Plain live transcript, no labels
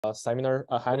seminar,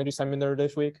 a high energy seminar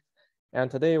this week.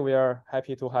 And today we are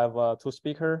happy to have two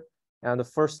speakers. And the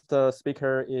first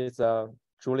speaker is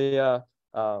Giulia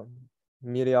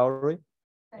Migliori.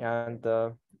 And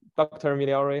Dr.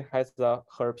 Migliori has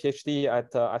her PhD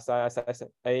at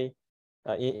SISSA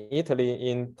in Italy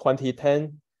in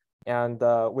 2010. And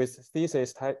with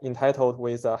thesis entitled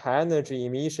with high energy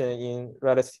emission in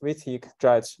relativistic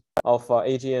jets of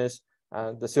AGNs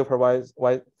and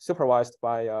supervised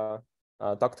by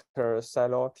Dr.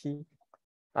 Salotti.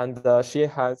 And she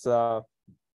has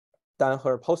done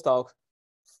her postdoc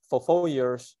for 4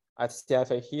 years at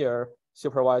CFA here,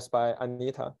 supervised by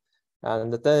Anita.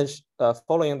 And then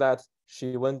following that,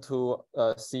 she went to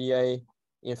CEA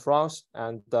in France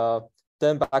and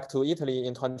then back to Italy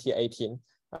in 2018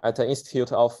 at the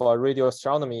Institute of Radio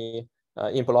Astronomy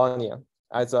in Bologna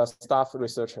as a staff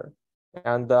researcher.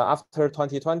 And after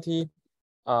 2020,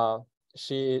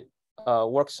 she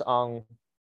works on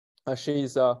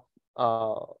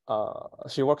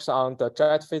she works on the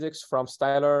jet physics from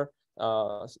stellar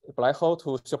black hole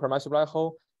to supermassive black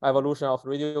hole, evolution of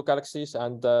radio galaxies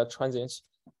and transients.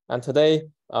 And today,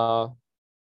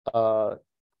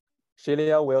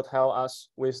 Giulia will tell us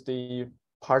with the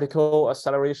particle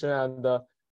acceleration and the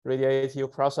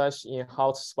radiative process in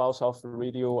hotspots of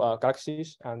radio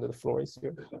galaxies, and the floor is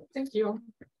yours. Thank you.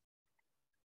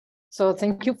 So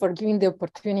thank you for giving the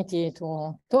opportunity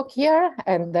to talk here,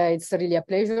 and it's really a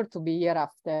pleasure to be here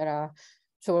after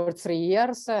 2 or 3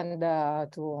 years and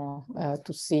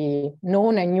to see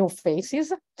known and new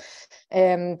faces.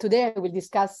 Today I will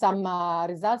discuss some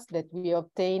results that we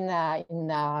obtained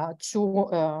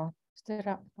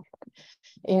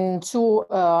in two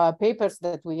papers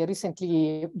that we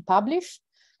recently published.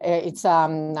 It's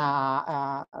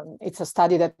a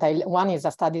study that one is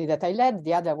a study that I led,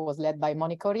 the other was led by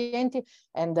Monica Orienti,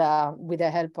 and with the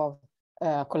help of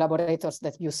collaborators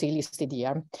that you see listed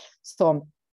here. So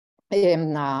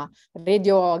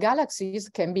radio galaxies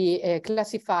can be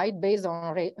classified based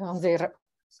on their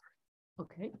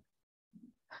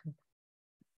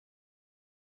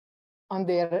on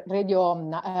their radio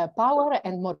power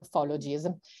and morphologies.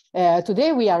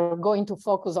 Today we are going to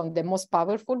focus on the most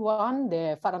powerful one,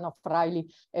 the Faranoff-Riley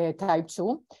type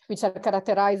 2, which are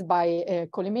characterized by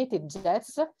collimated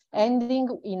jets ending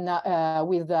in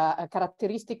with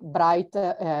characteristic bright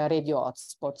radio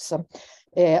hotspots.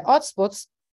 Hotspots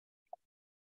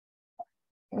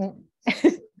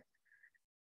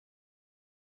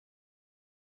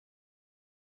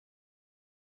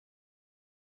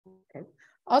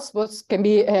Hotspots can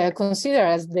be considered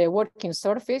as the working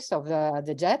surface of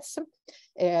the jets.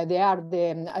 They are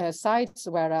the sites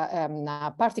where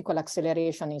particle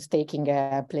acceleration is taking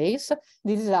place.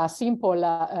 This is a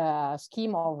simple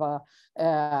scheme of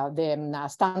the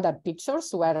standard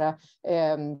pictures where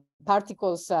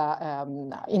particles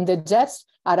in the jets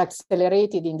are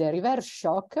accelerated in the reverse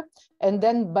shock and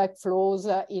then backflows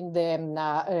in the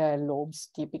lobes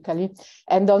typically.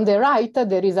 And on the right,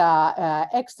 there is a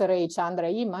X-ray Chandra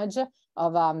image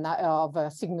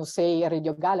of Cygnus A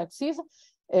radio galaxies,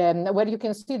 where you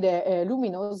can see the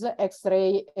luminous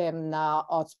X-ray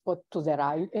hotspot to the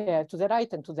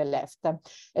right and to the left.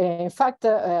 In fact,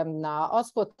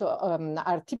 hotspots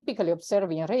are typically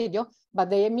observed in radio, but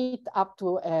they emit up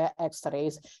to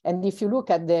X-rays. And if you look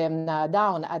at them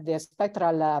down at the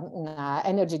spectral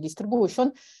energy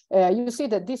distribution, you see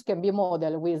that this can be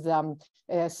modeled with a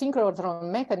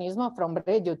synchrotron mechanism from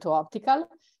radio to optical.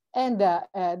 And the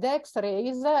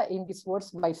X-rays in this work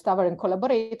by Staver and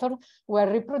collaborator were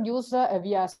reproduced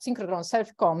via synchrotron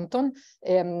self-Compton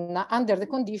under the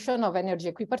condition of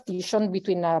energy equipartition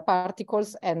between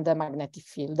particles and the magnetic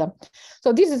field.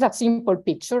 So this is a simple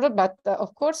picture, but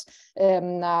of course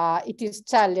it is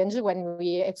challenging when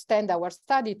we extend our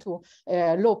study to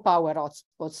low power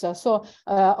hotspots. So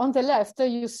on the left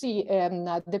you see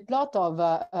the plot of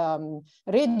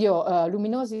radio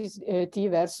luminosity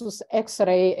versus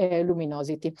X-ray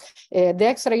luminosity. The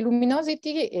X-ray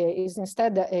luminosity is in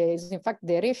fact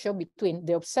the ratio between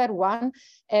the observed one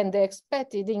and the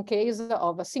expected in case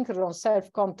of a synchrotron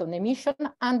self-Compton emission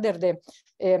under the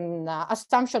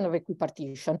assumption of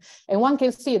equipartition. And one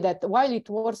can see that while it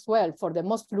works well for the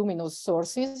most luminous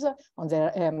sources on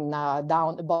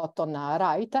the bottom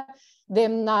right,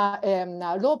 then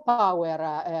low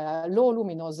power, low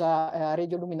luminous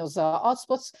radioluminous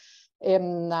hotspots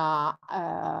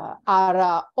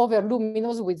are over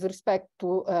luminous with respect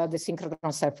to the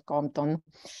synchrotron self-Compton.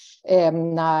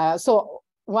 So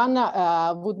one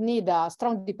would need a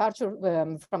strong departure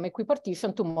from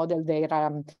equipartition to model their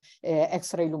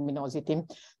X-ray luminosity.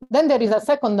 Then there is a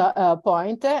second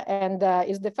point, and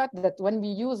is the fact that when we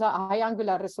use a high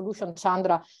angular resolution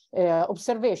Chandra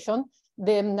observation,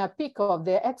 the peak of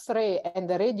the X-ray and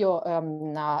the radio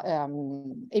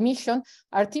emission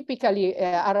are typically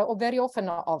are very often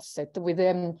offset, with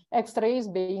the X-rays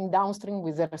being downstream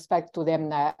with respect to the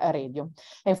radio.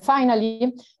 And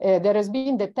finally, there has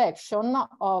been detection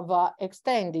of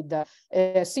extended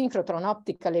synchrotron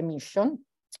optical emission,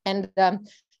 and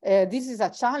this is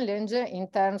a challenge in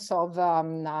terms of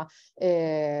the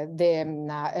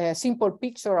simple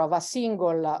picture of a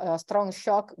single strong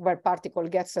shock where particle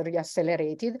gets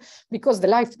reaccelerated, because the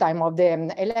lifetime of the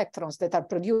electrons that are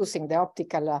producing the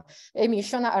optical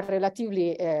emission are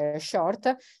relatively short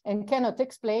and cannot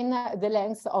explain the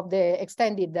length of the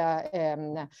extended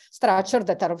structure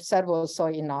that are observed also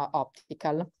in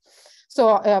optical.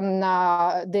 So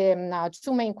the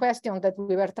two main questions that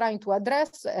we were trying to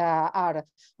address are: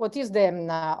 what is the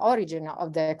origin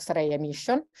of the X-ray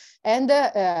emission, and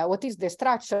what is the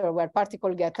structure where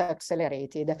particles get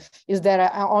accelerated? Is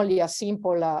there only a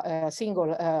simple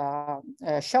single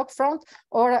shock front,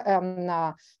 or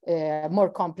a more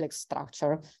complex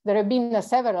structure? There have been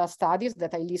several studies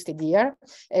that I listed here.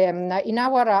 In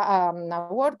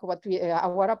our work,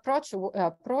 our approach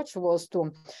was to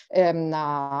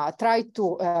try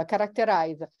to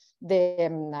characterize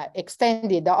the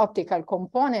extended optical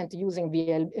component using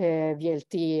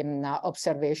VLT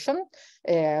observation,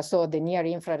 so the near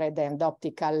infrared and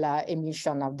optical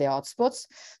emission of the hotspots.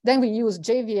 Then we use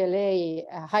JVLA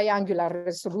high angular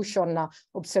resolution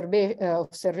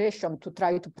observation to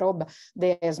try to probe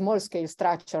the small scale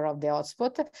structure of the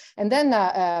hotspot. And then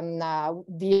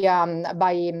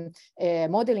by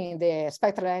modeling the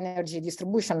spectral energy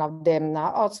distribution of the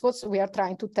hotspots, we are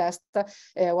trying to test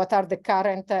what are the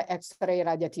current X-ray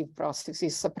radiative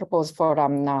processes proposed for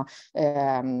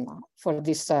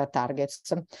these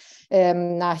targets.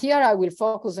 Here I will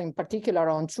focus in particular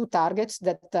on two targets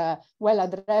that will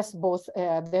address both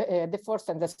the first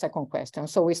and the second question.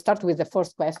 So we start with the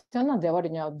first question, the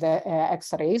origin of the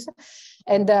X-rays.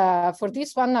 And for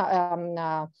this one,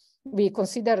 we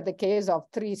consider the case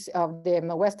of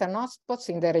the Western hotspots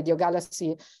in the radio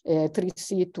galaxy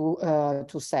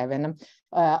 3C27.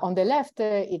 On the left,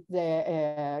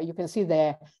 you can see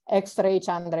the X-ray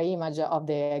Chandra image of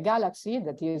the galaxy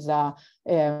that is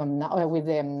with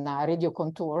the radio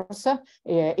contours.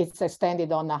 It's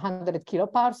extended on 100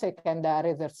 kiloparsec and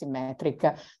rather symmetric.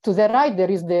 To the right, there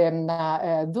is the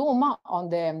zoom on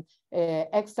the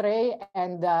X-ray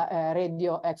and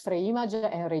radio X-ray image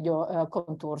and radio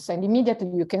contours. And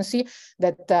immediately you can see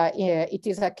that it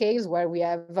is a case where we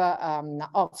have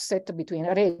offset between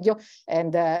radio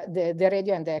and the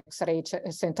radio and the X-ray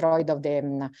centroid of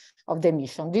the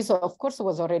emission. This, of course,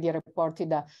 was already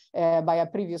reported by a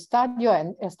previous study,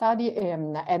 and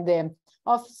the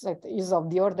offset is of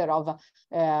the order of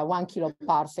 1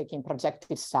 kiloparsec in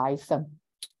projective size.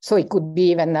 So it could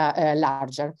be even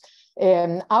larger.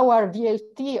 Our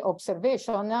VLT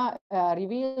observation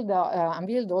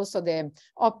unveiled also the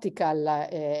optical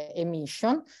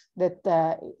emission that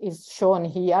is shown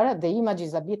here. The image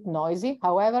is a bit noisy.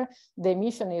 However, the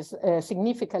emission is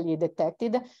significantly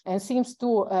detected and seems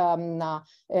to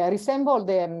resemble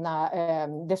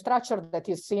the structure that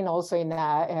is seen also in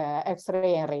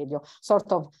X-ray and radio,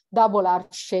 sort of double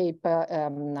arch shape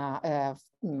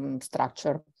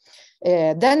structure.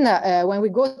 Then when we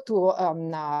go to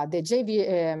the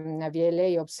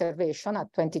JVLA observation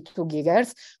at 22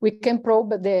 gigahertz, we can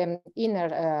probe the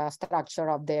inner structure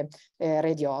of the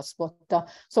radio hotspot.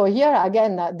 So here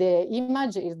again, the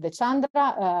image is the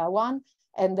Chandra one,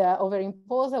 and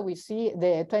overimpose we see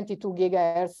the 22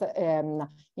 gigahertz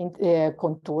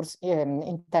contours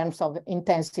in terms of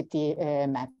intensity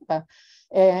map.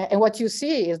 And what you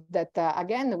see is that,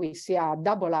 again, we see a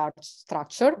double arch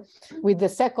structure with the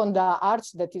second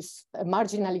arch that is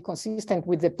marginally consistent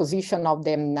with the position of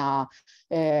the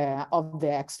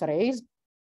X-rays.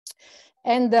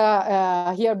 And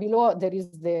here below, there is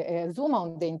the zoom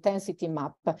on the intensity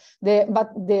map. But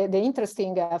the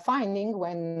interesting finding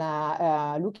when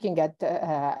looking at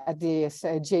this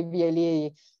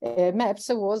JVLA maps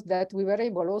was that we were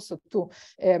able also to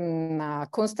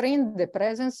constrain the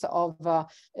presence of a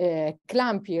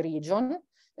clumpy region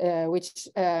which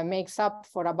makes up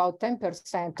for about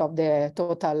 10% of the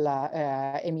total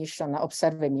emission,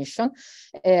 observed emission,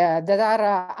 that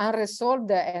are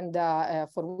unresolved and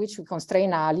for which we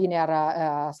constrain a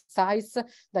linear size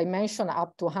dimension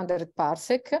up to 100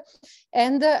 parsec,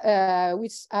 and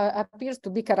which appears to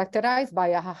be characterized by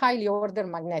a highly ordered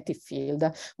magnetic field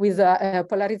with a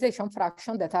polarization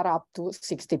fraction that are up to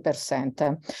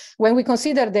 60%. When we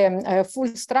consider the full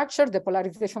structure, the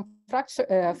polarization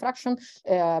fraction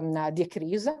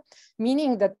decrease,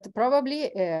 meaning that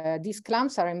probably these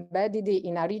clumps are embedded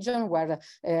in a region where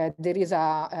there is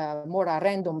a more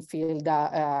random field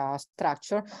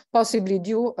structure, possibly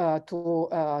due to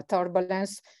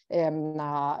turbulence in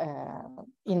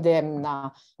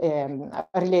the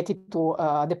related to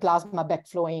the plasma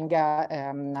backflowing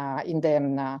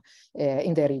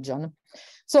in the region.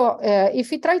 So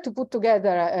if we try to put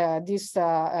together these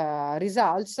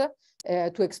results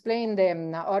to explain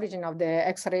the origin of the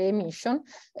X-ray emission,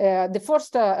 the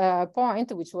first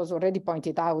point, which was already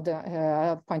pointed out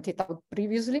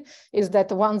previously, is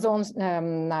that one zone's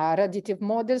radiative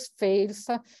models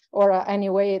fails, or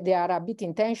anyway they are a bit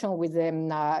in tension with the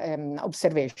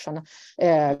observation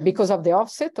because of the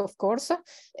offset, of course,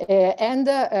 and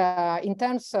in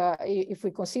terms, if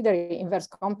we consider inverse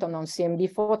Compton on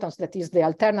CMB photons, that is the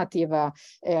alternative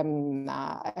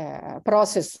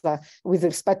process with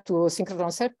respect to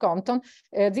synchrotron self-Compton,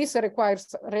 this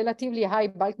requires relatively high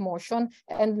bulk motion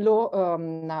and low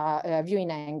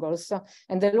viewing angles.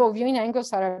 And the low viewing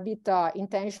angles are a bit in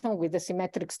tension with the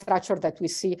symmetric structure that we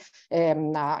see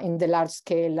in the large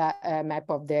scale map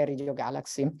of the radio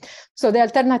galaxy. So the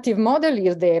alternative model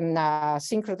is the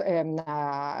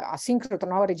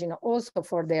synchrotron origin also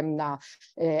for the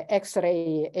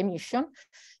X-ray emission.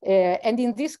 And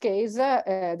in this case,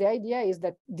 the idea is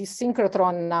that this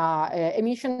synchrotron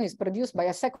emission is produced by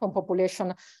a second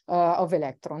population of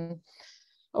electrons.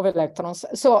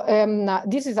 So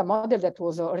this is a model that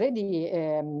was already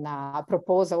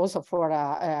proposed also for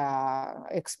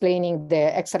explaining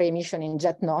the X-ray emission in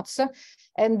jet knots.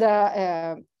 And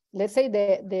let's say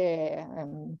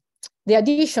the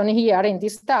addition here in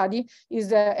this study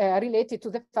is related to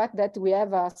the fact that we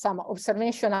have some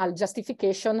observational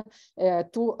justification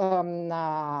to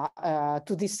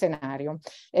this scenario.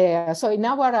 So in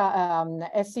our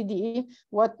SCD,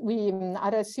 what we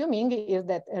are assuming is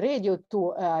that radio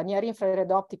to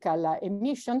near-infrared optical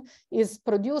emission is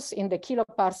produced in the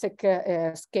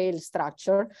kiloparsec scale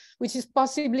structure, which is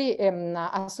possibly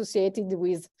associated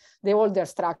with the older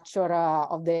structure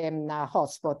of the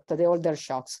hotspot, the older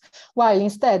shocks. While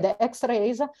instead the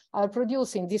X-rays are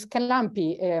produced in these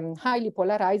clumpy, highly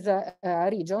polarized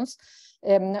regions,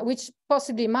 which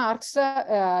possibly marks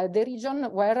the region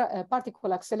where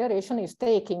particle acceleration is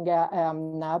taking,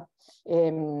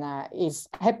 is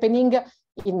happening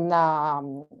in,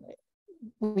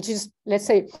 which is, let's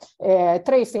say,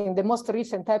 tracing the most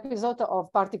recent episode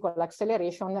of particle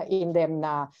acceleration in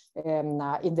the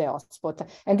hotspot.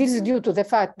 And this is due to the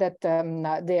fact that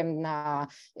the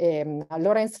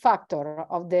Lorentz factor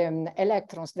of the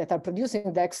electrons that are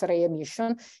producing the X-ray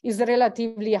emission is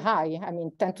relatively high. I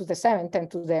mean, 10 to the 7, 10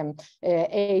 to the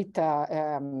 8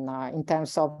 in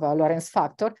terms of Lorentz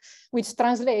factor, which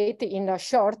translate in a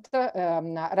short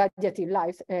radiative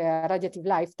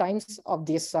lifetimes of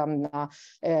this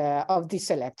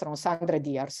these electrons, 100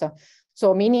 years.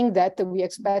 So meaning that we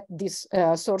expect these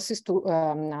sources to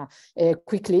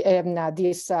quickly,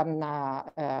 these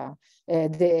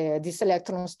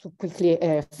electrons to quickly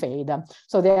fade.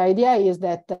 So the idea is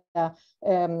that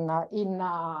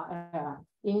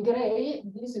in gray,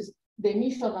 this is the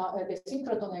emission, the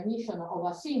synchrotron emission of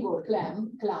a single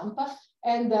clamp,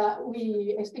 and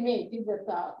we estimated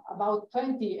that about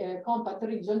 20 compact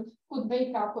regions could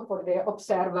make up for the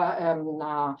observed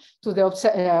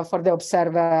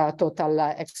total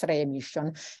X-ray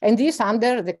emission, and this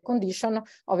under the condition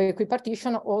of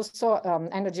equipartition, also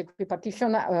energy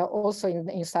equipartition, also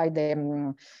inside the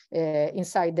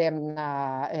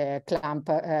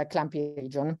clampy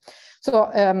region. So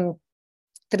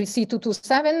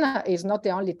 3C227 is not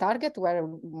the only target where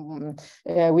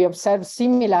we observe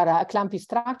similar clumpy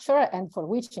structure, and for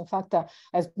which, in fact,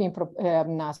 has been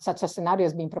such a scenario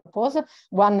has been proposed.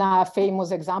 One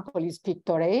famous example is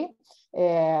Pictor A.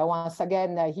 Once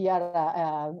again, here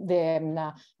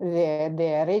the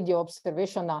radio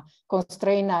observation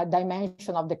constrain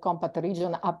dimension of the compact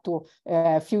region up to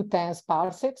a few tens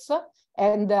parsecs.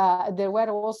 And there were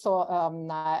also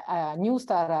new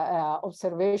star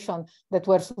observation that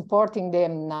were supporting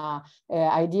the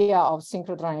idea of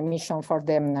synchrotron emission for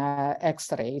the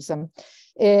X-rays.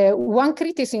 One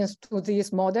criticism to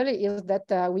this model is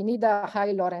that we need a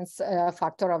high Lorentz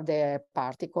factor of the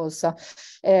particles.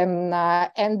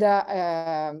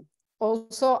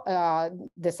 Also,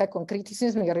 the second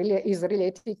criticism is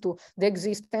related to the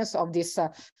existence of this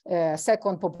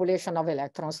second population of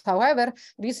electrons. However,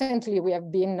 recently we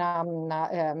have been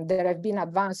there have been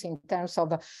advances in terms of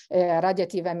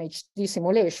radiative MHD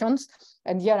simulations.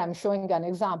 And here I'm showing an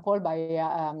example by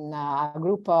a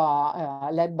group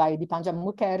led by Dipanjan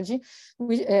Mukherjee,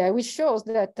 which shows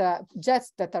that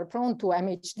jets that are prone to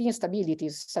MHD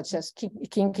instabilities, such as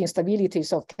kink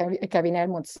instabilities or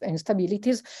Kelvin-Helmholtz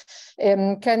instabilities,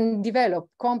 can develop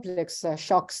complex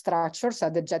shock structures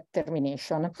at the jet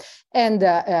termination. And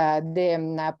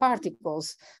the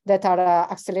particles that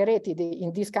are accelerated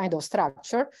in this kind of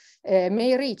structure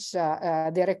may reach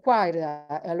the required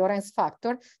Lorentz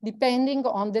factor depending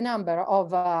on the number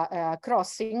of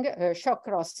shock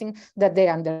crossing that they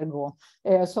undergo.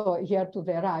 So here to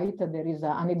the right, there is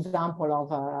an example of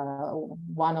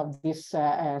one of these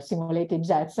simulated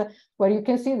jets, where you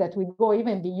can see that we go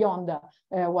even beyond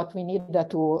what we need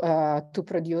to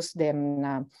produce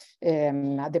the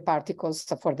particles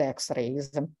for the X-rays.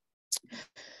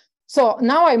 So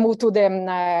now I move to the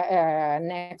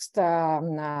next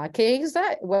case,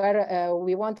 where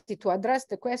we wanted to address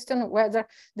the question whether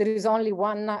there is only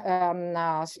one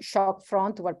shock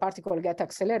front where particles get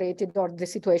accelerated, or the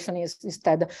situation is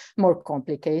instead more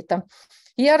complicated.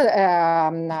 Here,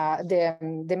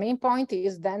 the main point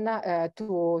is then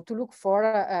to look for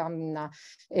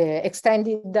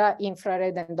extended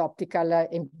infrared and optical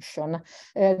emission.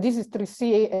 This is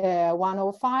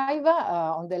 3C105.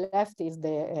 On the left is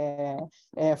the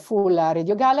full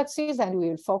radio galaxies, and we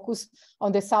will focus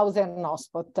on the southern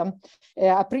hotspot.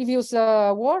 A previous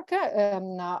work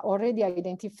already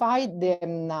identified the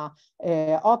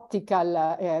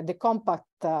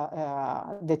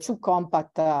the two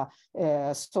compact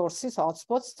sources,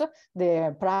 hotspots,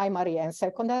 the primary and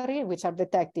secondary, which are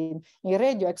detected in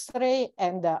radio, X-ray,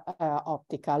 and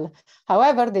optical.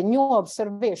 However, the new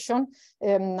observation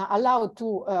allowed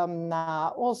to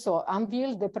also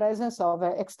unveil the presence of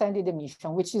extended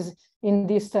emission, which is in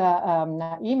this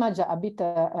image a bit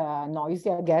noisy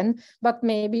again, but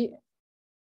maybe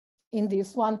in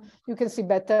this one, you can see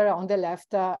better on the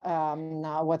left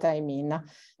what I mean.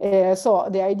 So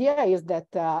the idea is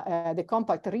that the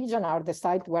compact region are the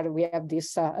site where we have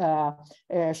these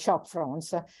shock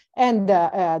fronts, and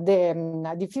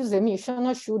the diffuse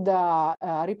emission should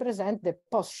represent the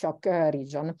post-shock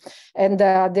region. And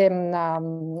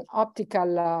the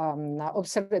optical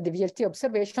the VLT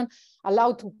observation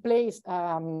allowed to place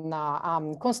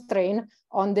constraint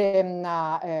on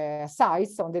the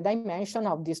size, on the dimension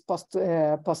of this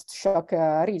post-shock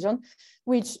region,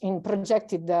 which in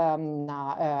projected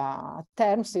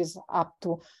terms is up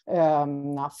to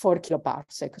 4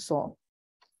 kiloparsec. So,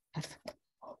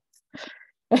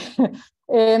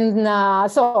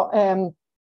 and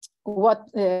what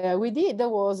we did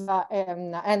was,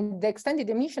 and the extended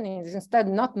emission is instead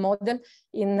not modeled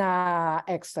in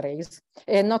X-rays,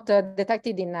 not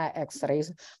detected in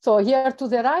X-rays. So here to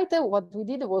the right, what we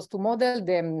did was to model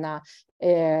the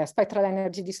spectral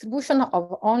energy distribution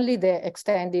of only the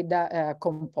extended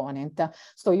component.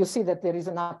 So you see that there is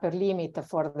an upper limit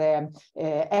for the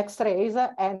X-rays,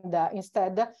 and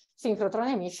instead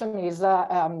synchrotron emission is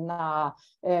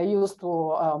used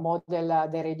to model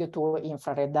the radio to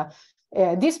infrared.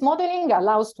 This modeling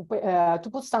allows to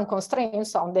put some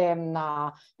constraints on the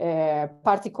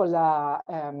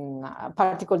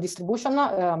particle distribution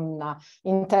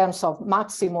in terms of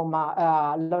maximum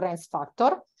Lorentz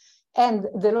factor. And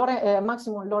the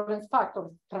maximum Lorentz factor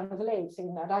translates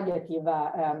in radiative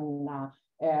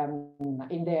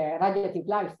in the radiative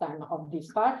lifetime of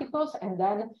these particles, and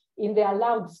then in the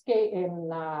allowed scale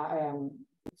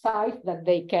size that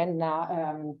they can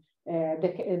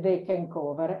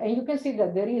cover. And you can see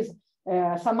that there is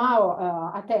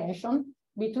somehow a tension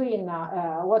between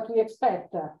what we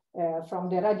expect from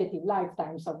the radiative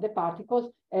lifetimes of the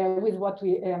particles with what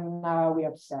we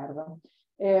observe.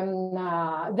 Then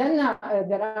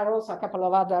there are also a couple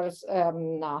of other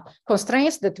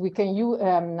constraints that we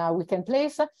can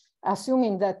place,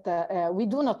 assuming that we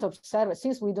do not observe,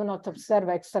 since we do not observe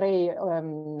X-ray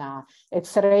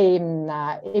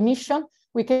emission,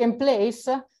 we can place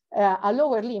a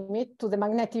lower limit to the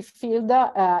magnetic field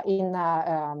in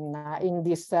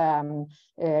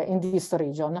this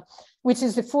region, which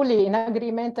is fully in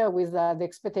agreement with the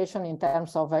expectation in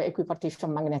terms of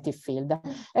equipartition magnetic field.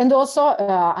 And also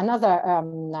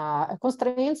another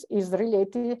constraint is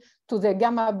related to the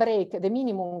gamma break, the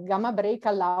minimum gamma break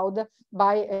allowed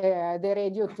by the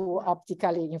radio to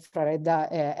optically infrared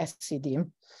SCD.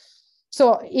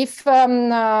 So if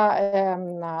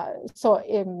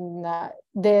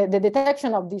the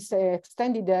detection of this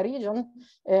extended region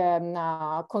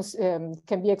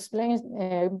can be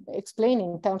explained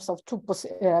in terms of two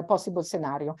possible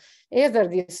scenarios. Either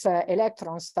these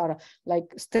electrons are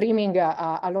like streaming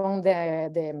along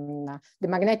the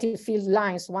magnetic field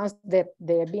lines once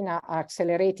they've been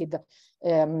accelerated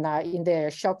in the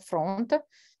shock front.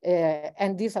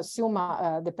 And this assume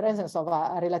the presence of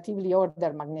a relatively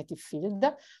ordered magnetic field,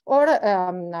 or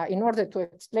in order to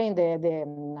explain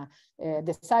the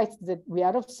sites that we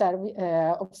are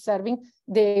observing,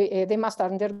 they must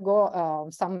undergo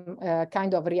some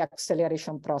kind of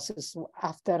reacceleration process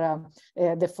after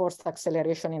the forced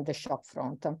acceleration in the shock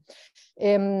front.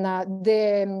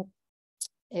 The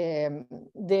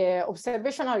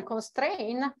observational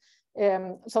constraint,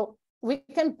 so we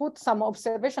can put some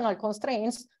observational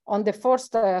constraints on the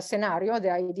first scenario,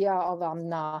 the idea of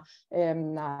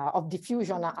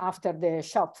diffusion after the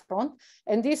shock front.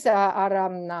 And these are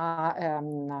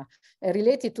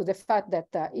related to the fact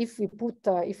that if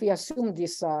we assume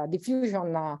this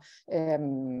diffusion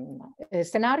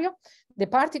scenario, the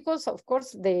particles, of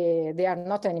course, they are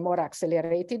not anymore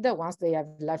accelerated once they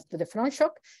have left the front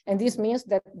shock. And this means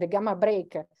that the gamma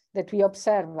break that we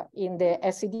observe in the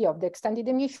SED of the extended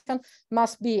emission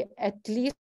must be at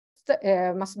least,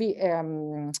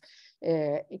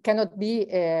 it cannot be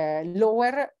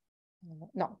lower,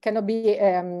 no, cannot be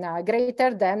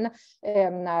greater than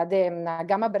the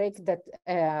gamma break that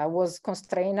was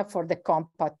constrained for the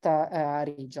compact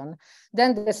region.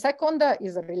 Then the second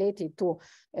is related to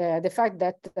the fact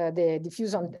that the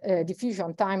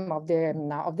diffusion time of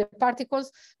the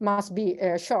particles must be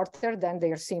shorter than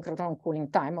their synchrotron cooling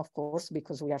time, of course,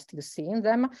 because we are still seeing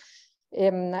them.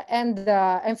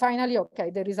 And finally,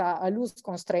 okay, there is a loose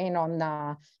constraint on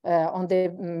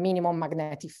the minimum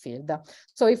magnetic field.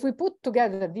 So if we put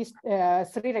together these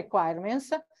three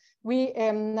requirements, we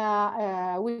can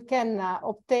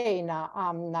obtain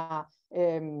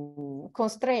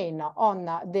constraint on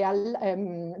the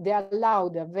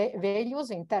allowed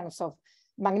values in terms of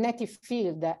magnetic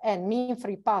field and mean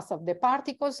free path of the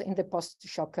particles in the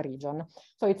post-shock region.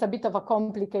 So it's a bit of a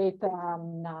complicated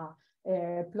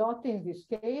plot in this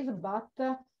case, but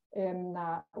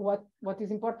what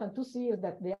is important to see is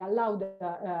that the allowed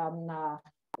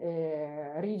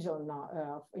region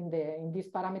in this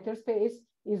parameter space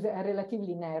is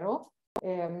relatively narrow.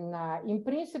 In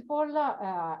principle,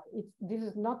 this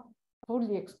is not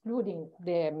fully excluding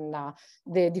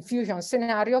the diffusion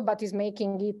scenario, but is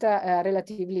making it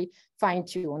relatively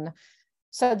fine-tuned,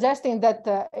 suggesting that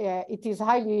it is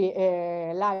highly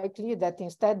likely that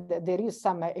instead there is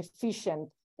some efficient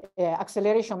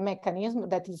acceleration mechanism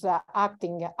that is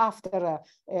acting after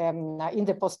in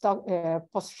the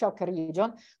post-shock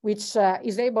region, which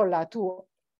is able to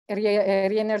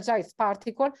re-energize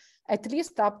particle at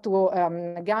least up to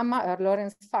gamma or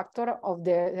Lorentz factor of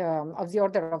the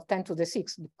order of 10 to the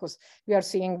 6, because we are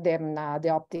seeing the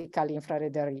optical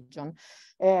infrared region.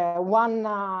 One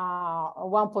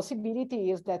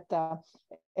possibility is that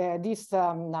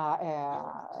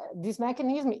this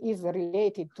mechanism is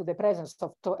related to the presence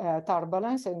of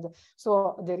turbulence, and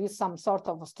so there is some sort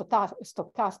of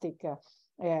stochastic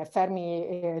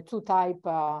Fermi two-type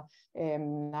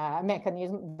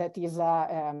mechanism that is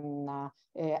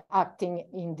acting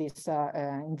in this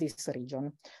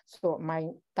region. So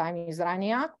my time is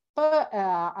running up. What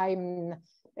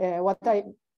I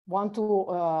want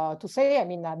to say, I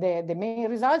mean, the main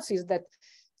results is that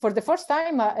for the first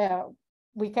time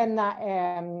we can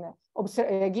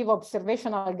give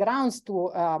observational grounds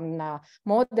to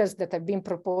models that have been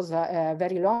proposed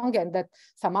very long and that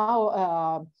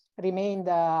somehow remained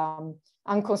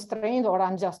unconstrained or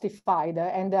unjustified.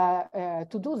 And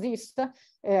to do this,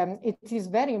 it is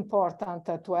very important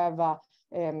to have a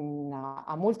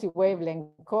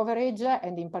multi-wavelength coverage,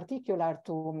 and in particular,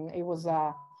 it was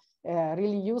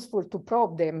really useful to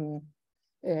probe the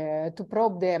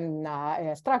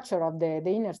structure of the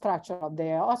inner structure of the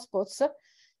hotspots,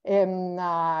 and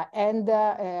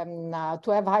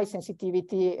to have high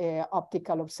sensitivity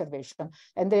optical observation.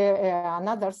 And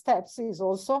another steps is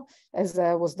also, as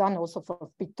was done also for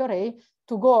pictoray,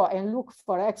 to go and look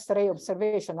for X-ray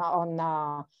observation on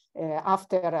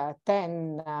after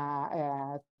 10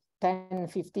 10,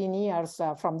 15 years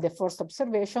from the first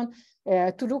observation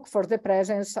to look for the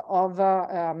presence of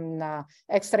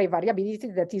X-ray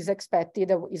variability that is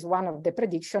expected, is one of the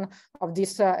prediction of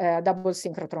this double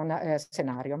synchrotron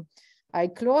scenario. I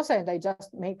close and I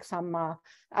just make some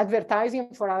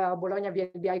advertising for a Bologna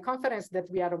VLBI conference that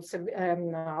we are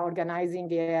organizing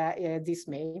this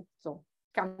May. So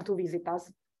come to visit us.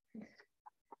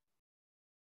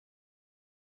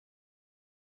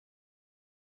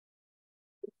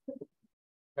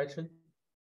 Question?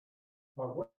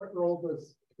 What role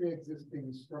does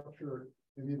pre-existing structure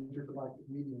in the intergalactic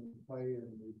medium play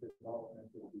in the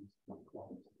development of these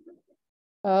clocks?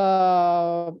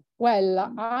 Well,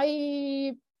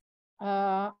 I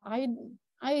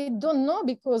don't know,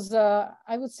 because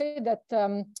I would say that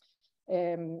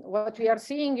what we are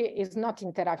seeing is not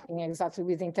interacting exactly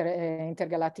with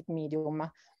intergalactic medium.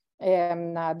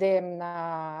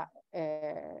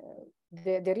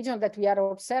 The region that we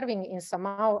are observing is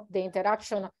somehow the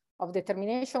interaction of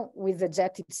determination with the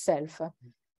jet itself.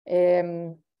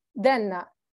 Then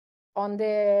on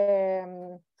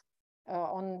the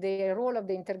role of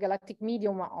the intergalactic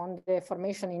medium on the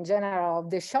formation in general of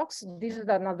the shocks, this is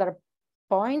another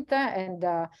point, and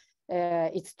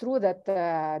it's true that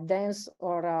dense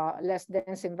or less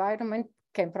dense environment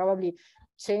can probably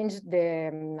change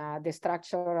the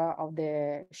structure of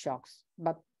the shocks,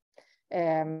 but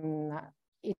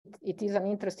it is an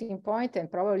interesting point,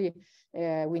 and probably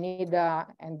we need,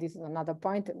 and this is another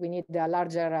point, we need a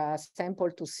larger sample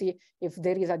to see if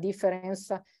there is a difference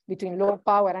between low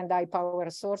power and high power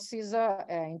sources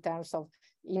in terms of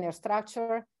inner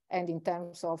structure and in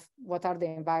terms of what are the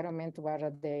environment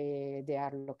where they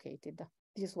are located.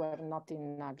 These were not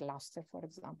in Gloucester, for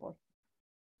example.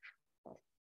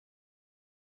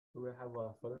 Do we have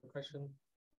a further question?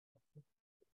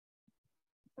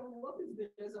 So what is the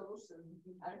resolution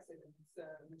in accidents,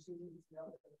 which is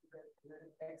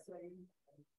X-ray?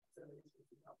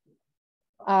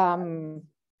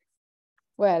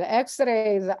 Well,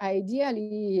 X-rays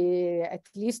ideally at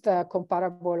least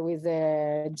comparable with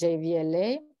the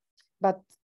JVLA, but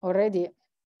already,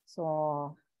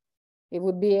 so it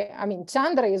would be, I mean,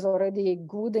 Chandra is already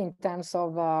good in terms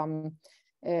of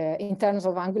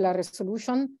angular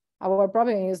resolution. Our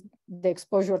problem is the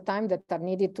exposure time that are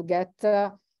needed to get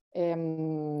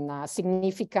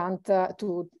significant,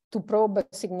 to probe in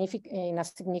a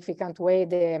significant way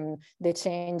the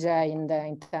change in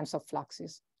terms of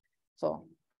fluxes. So,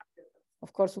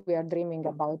 of course, we are dreaming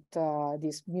about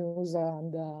this MUSE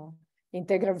and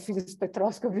integral field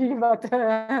spectroscopy, but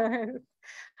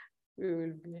we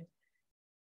will be.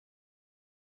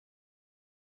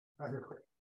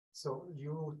 So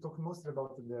you talk mostly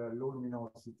about the low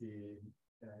luminosity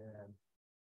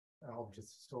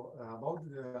objects. So about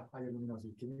the higher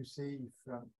luminosity, can you say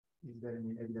if there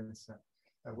any evidence?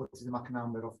 What is the Mach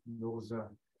number of those?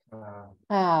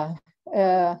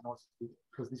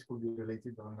 Because this could be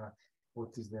related on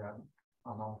what is the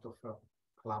amount of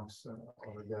clumps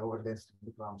or the overdensity of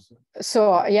the clumps.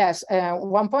 So yes,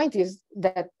 one point is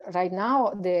that right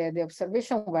now the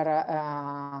observation were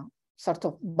sort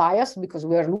of biased because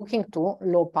we are looking to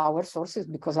low power sources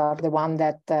because are the one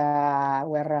that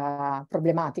were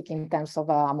problematic in terms of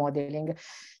modeling.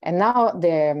 And now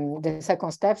the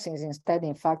second step is instead,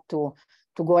 in fact, to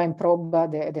go and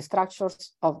probe the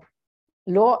structures of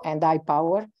low and high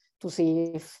power to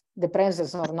see if the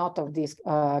presence or not of these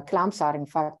clumps are in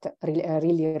fact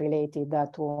really related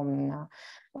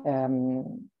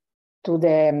to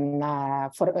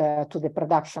the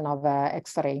production of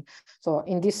X-ray. So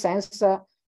in this sense,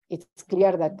 it's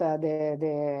clear that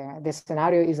the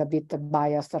scenario is a bit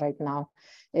biased right now.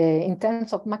 In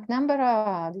terms of Mach number,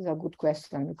 this is a good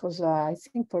question, because I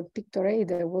think for picture A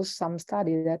there was some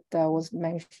study that was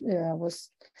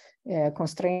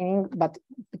constraining, but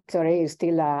picture A is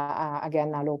still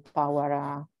again a low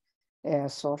power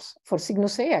source. For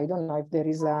Cygnus A, I don't know if there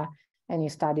is any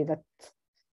study that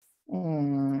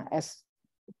has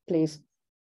placed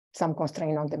some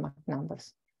constraint on the Mach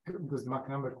numbers. Because the Mach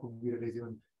number could be related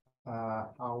on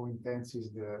how intense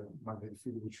is the magnetic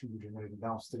field which should be generated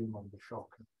downstream of the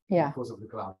shock because of the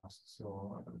clouds.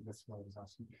 So that's why I was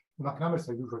asking. Mach numbers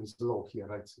are usually slow here,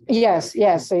 right? So yes,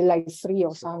 yes, like 3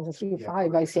 or something, 3,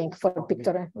 5, I think, for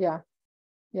picture. Yeah,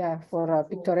 for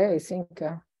picture A, I think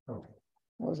it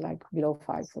was like below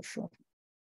 5 for sure.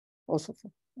 Also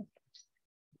for. I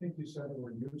think you said it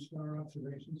were new-star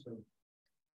observations, so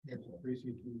that's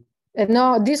basically.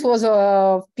 No, this was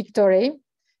a picture A.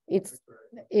 It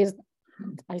is,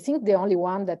 I think, the only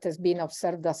one that has been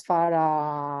observed thus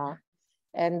far,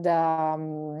 and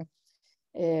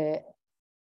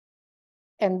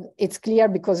and it's clear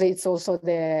because it's also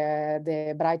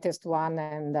the brightest one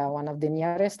and one of the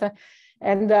nearest.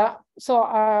 And there is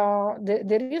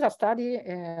a study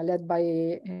led by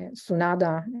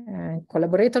Sunada and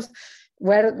collaborators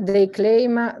where they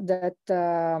claim that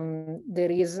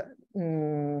there is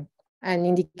an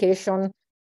indication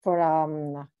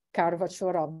for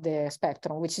curvature of the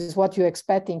spectrum, which is what you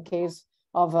expect in case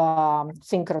of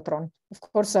synchrotron. Of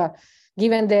course,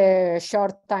 given the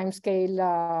short time scale,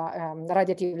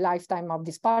 radiative lifetime of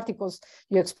these particles,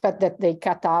 you expect that they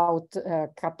cut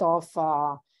off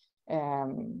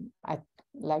at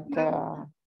like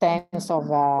tens of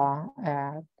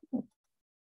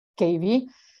keV,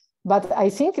 but I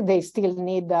think they still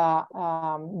need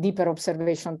deeper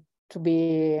observation to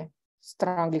be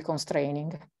strongly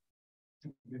constraining.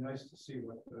 It'd be nice to see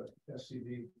what the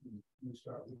SCD new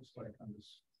star looks like on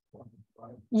this one.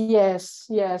 Right? Yes,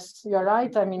 yes, you're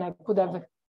right. I mean, I could have.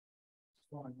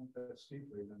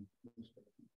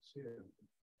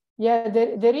 Yeah,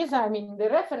 there is. I mean, the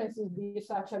reference is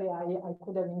this. Actually, I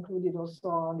could have included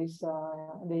also this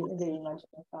the image.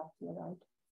 Right.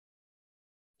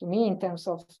 To me, in terms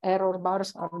of error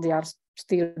bars, they are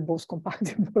still both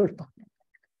compatible.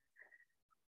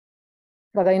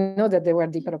 But I know that there were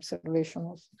deeper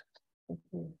observations.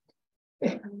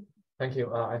 Thank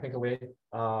you. I think we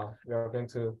are going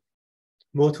to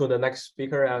move to the next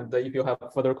speaker, and if you have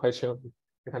further questions,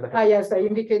 you can. Yes, I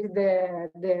indicated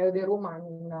the room. I'm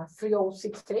in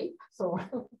 3068. So,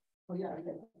 oh, yeah.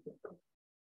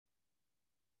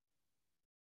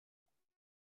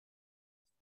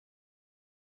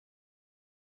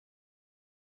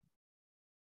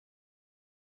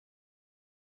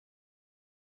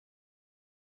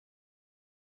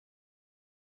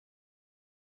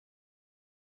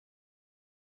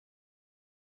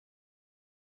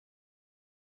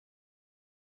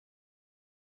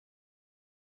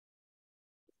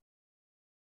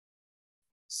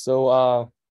 So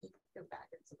go back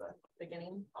into the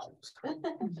beginning.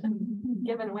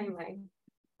 Giving away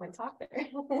my talk there.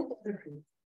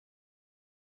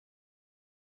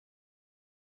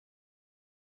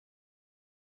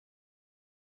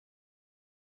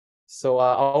 So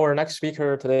our next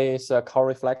speaker today is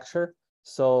Cori Fletcher.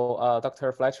 So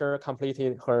Dr. Fletcher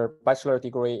completed her bachelor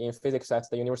degree in physics at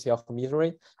the University of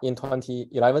Missouri in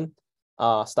 2011,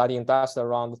 studying dust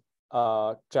around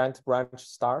giant branch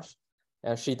stars.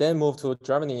 And she then moved to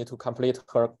Germany to complete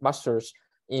her master's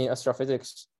in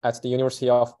astrophysics at the University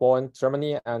of Bonn,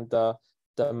 Germany, and the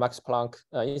Max Planck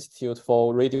Institute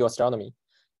for Radio Astronomy.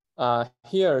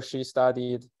 Here she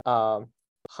studied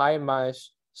high mass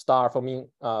star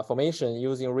formation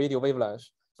using radio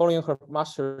wavelengths. Following her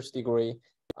master's degree,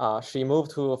 she moved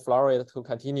to Florida to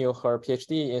continue her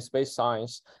PhD in space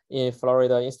science in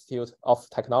Florida Institute of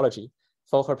Technology.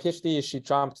 For her PhD, she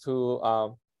jumped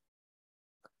to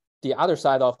the other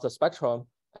side of the spectrum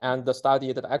and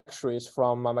studied the X-rays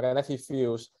from magnetic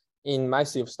fields in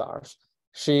massive stars.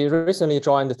 She recently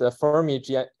joined the Fermi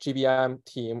GBM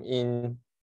team in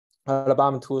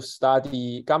Alabama to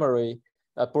study gamma ray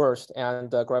burst and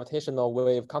gravitational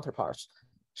wave counterparts.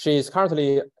 She is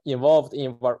currently involved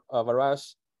in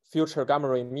various future gamma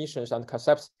ray missions and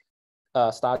concept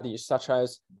studies, such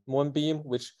as MoonBEAM,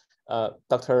 which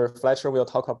Dr. Fletcher will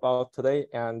talk about today,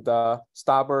 and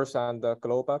Starburst and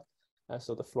Global.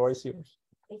 So the floor is yours.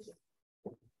 Thank you.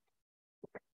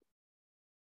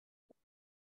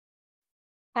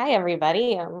 Hi,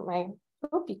 everybody. I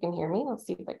hope you can hear me. Let's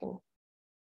see if I can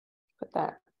put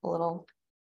that a little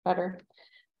better.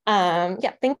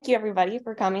 Yeah, thank you, everybody,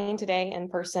 for coming today in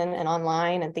person and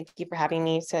online, and thank you for having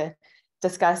me to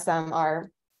discuss our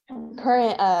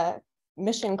current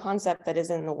mission concept that is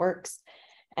in the works,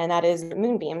 and that is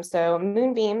MoonBEAM. So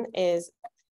MoonBEAM is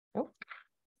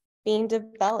being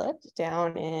developed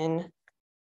down in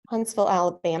Huntsville,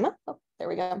 Alabama. Oh, there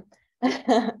we go.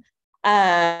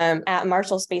 At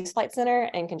Marshall Space Flight Center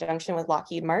in conjunction with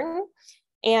Lockheed Martin.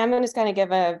 And I'm going to just kind of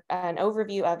give an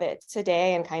overview of it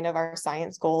today and kind of our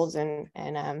science goals and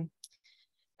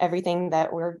everything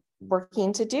that we're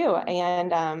working to do.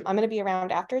 And I'm going to be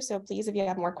around after, so please, if you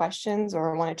have more questions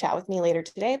or want to chat with me later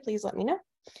today, please let me know.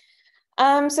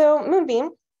 So MoonBEAM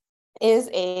is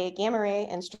a gamma ray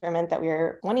instrument that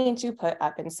we're wanting to put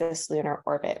up in cislunar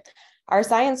orbit. Our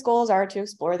science goals are to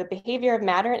explore the behavior of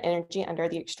matter and energy under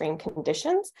the extreme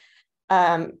conditions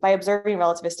by observing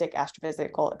relativistic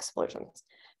astrophysical explosions.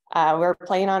 We're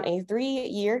planning on a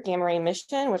 3-year gamma ray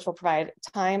mission, which will provide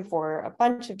time for a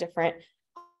bunch of different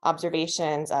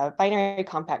observations of binary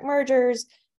compact mergers,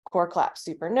 core collapse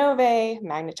supernovae,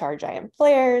 magnetar giant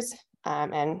flares,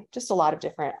 and just a lot of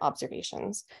different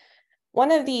observations. One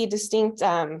of the distinct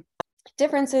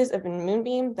differences of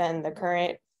MoonBEAM than the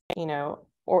current,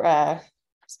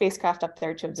 spacecraft up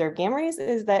there to observe gamma rays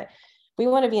is that we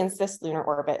want to be in cislunar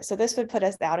orbit. So this would put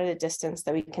us out at a distance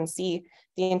that we can see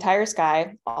the entire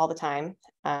sky all the time.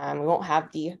 We won't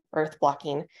have the Earth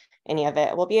blocking any of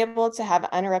it. We'll be able to have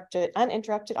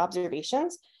uninterrupted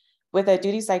observations with a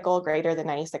duty cycle greater than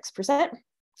 96%.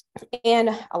 And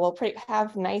we'll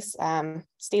have nice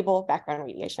stable background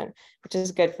radiation, which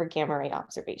is good for gamma ray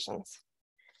observations.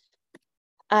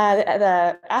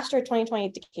 The Astro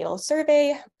 2020 Decadal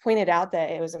Survey pointed out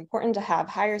that it was important to have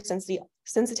higher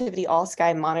sensitivity all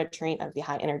sky monitoring of the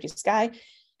high energy sky.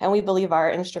 And we believe our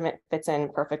instrument fits in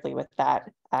perfectly with that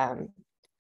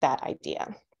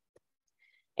idea.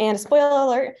 And spoiler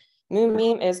alert,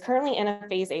 MoonBEAM is currently in a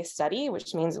phase A study,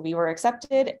 which means we were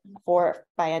accepted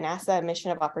by a NASA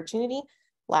mission of opportunity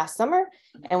last summer.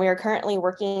 And we are currently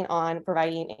working on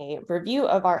providing a review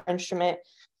of our instrument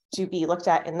to be looked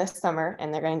at in this summer,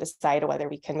 and they're going to decide whether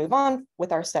we can move on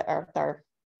with our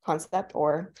concept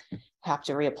or have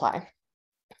to reapply.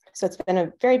 So it's been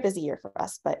a very busy year for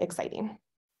us, but exciting.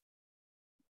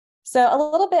 So a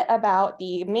little bit about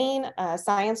the main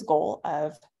science goal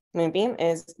of MoonBEAM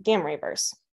is gamma ray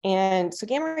bursts. And so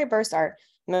gamma ray bursts are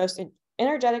the most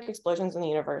energetic explosions in the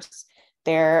universe.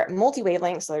 They're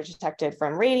multi-wavelengths, so they're detected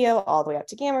from radio all the way up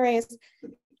to gamma rays.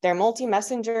 They're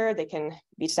multi-messenger. They can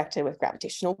be detected with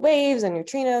gravitational waves and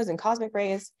neutrinos and cosmic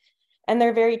rays, and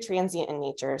they're very transient in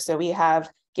nature. So we have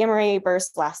gamma ray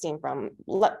bursts lasting from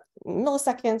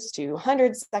milliseconds to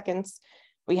 100 seconds.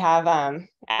 We have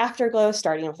afterglow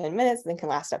starting within minutes, then can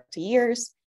last up to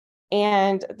years.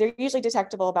 And they're usually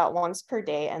detectable about once per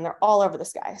day, and they're all over the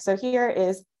sky. So here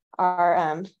is our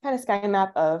kind of sky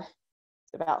map of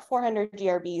about 400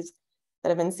 GRBs that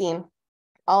have been seen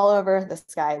all over the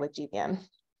sky with GBM.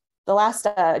 The last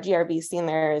GRB seen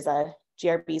there is a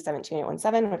GRB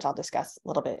 17817, which I'll discuss a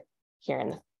little bit here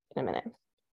in a minute.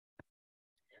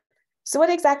 So what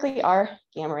exactly are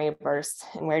gamma ray bursts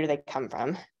and where do they come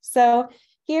from? So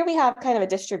here we have kind of a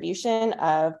distribution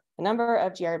of the number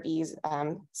of GRBs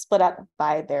split up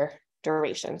by their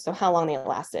duration, so how long they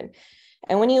lasted.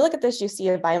 And when you look at this, you see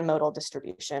a bimodal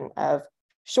distribution of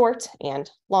short and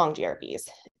long GRBs.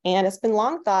 And it's been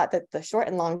long thought that the short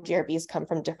and long GRBs come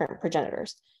from different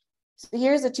progenitors. So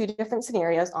here's the two different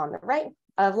scenarios on the right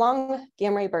of long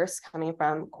gamma ray bursts coming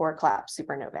from core collapse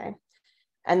supernovae.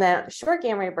 And then short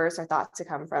gamma ray bursts are thought to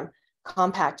come from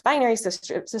compact binary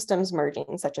systems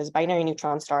merging, such as binary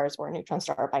neutron stars or neutron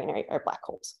star binary or black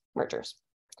holes mergers.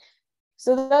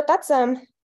 So that's kind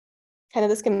of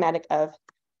the schematic of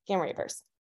gamma ray bursts.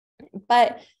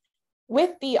 But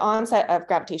with the onset of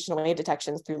gravitational wave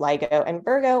detections through LIGO and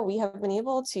Virgo, we have been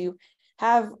able to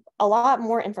have a lot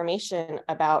more information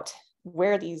about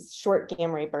where these short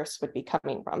gamma ray bursts would be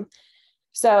coming from.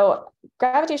 So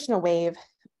gravitational wave,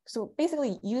 so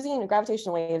basically using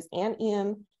gravitational waves and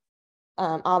EM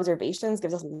observations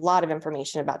gives us a lot of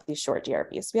information about these short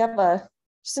GRBs. We have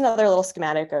just another little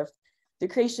schematic of the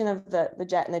creation of the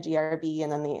jet and the GRB,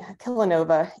 and then the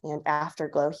kilonova and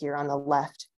afterglow here on the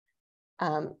left.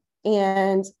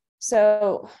 And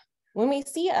so when we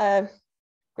see a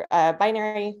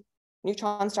binary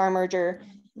neutron star merger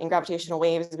in gravitational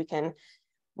waves, we can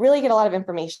really get a lot of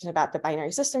information about the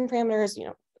binary system parameters,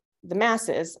 the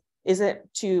masses. Is it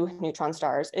two neutron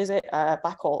stars? Is it a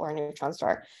black hole or a neutron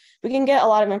star? We can get a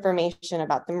lot of information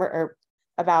about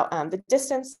the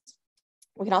distance.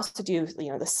 We can also do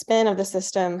the spin of the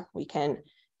system. We can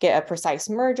get a precise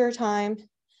merger time.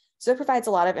 So it provides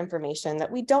a lot of information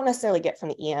that we don't necessarily get from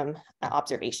the EM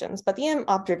observations, but the EM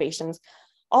observations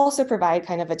also provide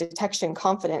kind of a detection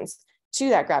confidence to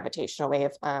that gravitational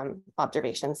wave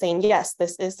observation, saying, yes,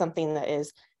 this is something that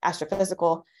is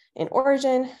astrophysical in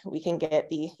origin. We can get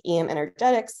the EM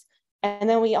energetics. And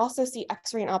then we also see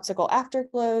X-ray and optical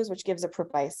afterglows, which gives a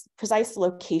precise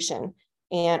location.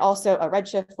 And also a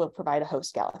redshift will provide a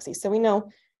host galaxy. So we know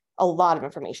a lot of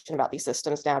information about these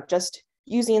systems now, just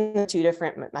using the two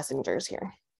different messengers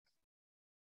here.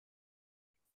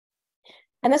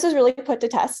 And this was really put to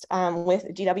test with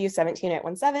GW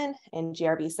 17817 and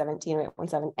GRB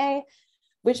 17817A,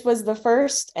 which was the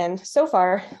first and so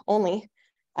far only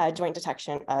joint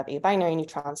detection of a binary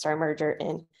neutron star merger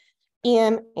in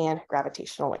EM and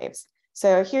gravitational waves.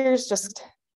 So here's just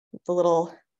the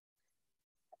little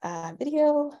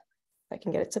video, if I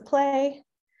can get it to play,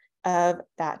 of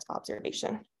that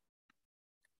observation.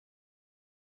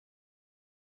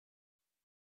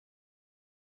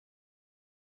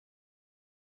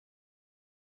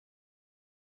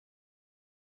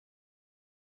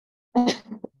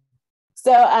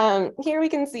 So here we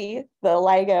can see the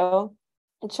LIGO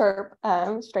chirp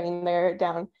strain there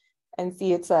down and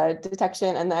see its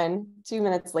detection. And then 2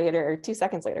 minutes later, or 2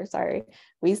 seconds later, sorry,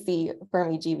 we see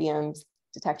Fermi GBM's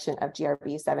detection of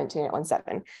GRB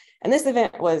 72817. And this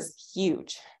event was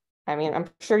huge. I mean, I'm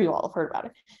sure you all have heard about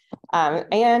it.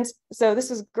 And so this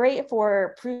was great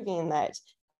for proving that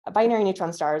binary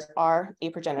neutron stars are a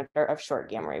progenitor of short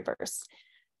gamma ray bursts.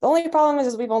 The only problem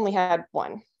is we've only had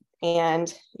one,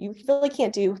 and you really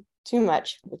can't do too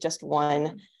much with just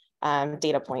one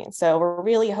data point. So we're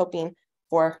really hoping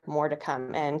for more to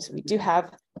come. And we do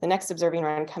have the next observing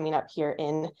run coming up here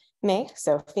in May.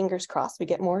 So fingers crossed we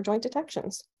get more joint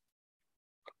detections.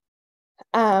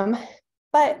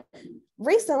 But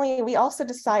recently we also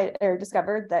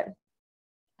discovered that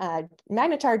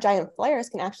magnetar giant flares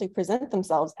can actually present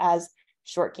themselves as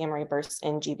short gamma ray bursts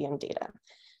in GBM data.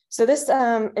 So this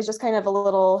is just kind of a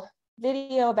little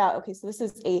video about, okay, so this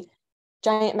is a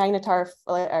giant magnetar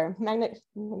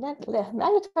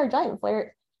giant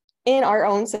flare in our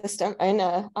own system, in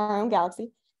our own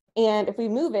galaxy. And if we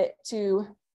move it to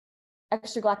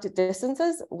extragalactic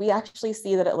distances, we actually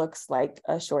see that it looks like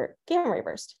a short gamma ray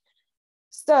burst.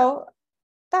 So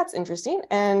that's interesting,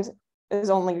 and has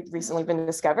only recently been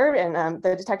discovered. And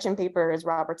the detection paper is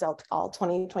Roberts et al.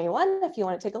 2021, if you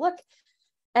want to take a look.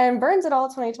 And Burns et al.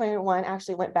 2021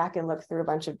 actually went back and looked through a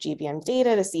bunch of GBM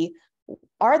data to see,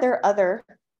 are there other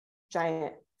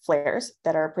giant flares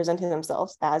that are presenting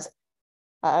themselves as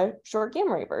short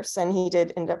gamma ray bursts? And he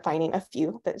did end up finding a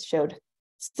few that showed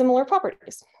similar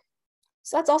properties.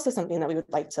 So that's also something that we would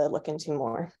like to look into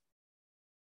more.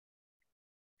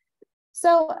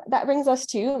 So that brings us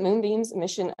to MoonBEAM's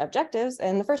mission objectives.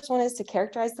 And the first one is to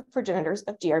characterize the progenitors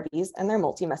of GRBs and their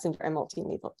multi-messenger and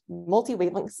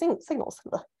multi-wavelength signals.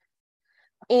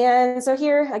 And so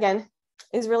here, again,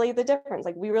 is really the difference.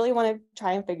 Like, we really want to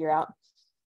try and figure out,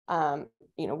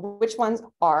 which ones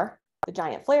are the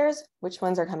giant flares, which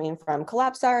ones are coming from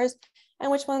collapsed stars,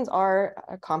 and which ones are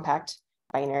compact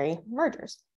binary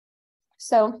mergers.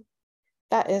 So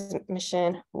that is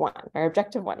mission one, or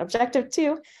objective one. Objective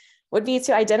two would be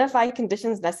to identify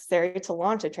conditions necessary to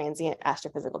launch a transient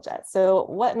astrophysical jet. So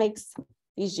what makes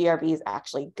these GRBs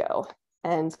actually go?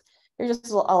 And there's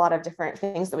just a lot of different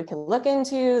things that we can look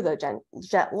into, the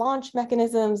jet launch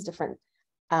mechanisms, different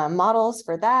models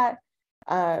for that,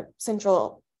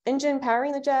 central engine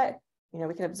powering the jet.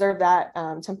 We can observe that,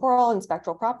 temporal and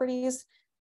spectral properties,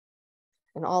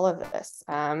 and all of this.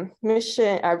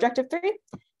 Objective three,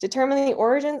 determine the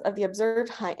origins of the observed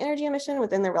high energy emission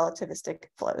within the relativistic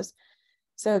flows.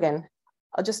 So again,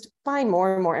 I'll just find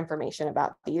more and more information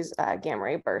about these gamma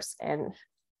ray bursts and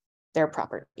their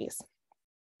properties.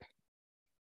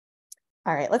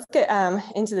 All right, let's get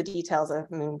into the details of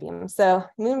MoonBEAM. So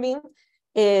MoonBEAM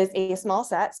is a small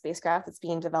sat spacecraft that's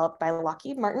being developed by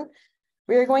Lockheed Martin.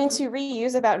 We're going to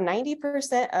reuse about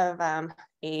 90% of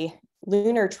a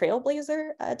lunar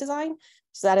trailblazer design.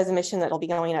 So that is a mission that will be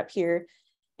going up here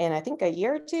in, I think, a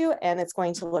year or two, and it's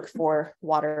going to look for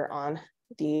water on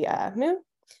the moon.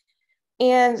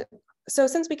 And so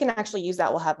since we can actually use that,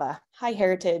 we'll have a high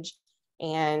heritage,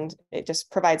 and it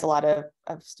just provides a lot of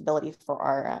stability for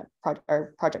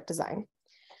our project design.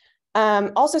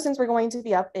 Also, since we're going to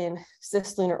be up in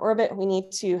cislunar orbit, we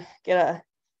need to get a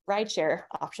rideshare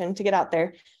option to get out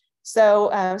there.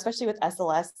 So especially with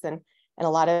SLS and a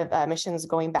lot of missions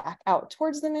going back out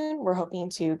towards the moon, we're hoping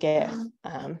to get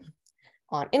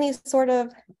on any sort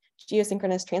of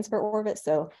geosynchronous transfer orbit,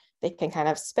 so they can kind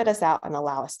of spit us out and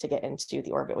allow us to get into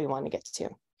the orbit we want to get to.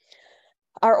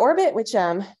 Our orbit, which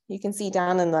you can see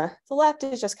down in the left,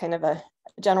 is just kind of a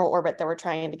general orbit that we're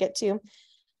trying to get to.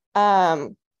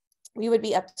 We would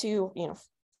be up to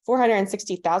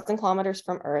 460,000 kilometers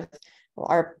from Earth.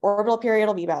 Our orbital period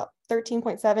will be about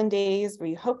 13.7 days.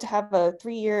 We hope to have a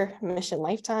 3-year mission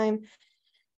lifetime.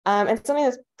 And something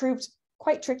that's proved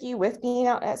quite tricky with being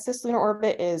out at cislunar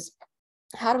orbit is,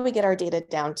 how do we get our data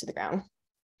down to the ground?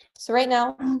 So right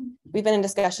now, we've been in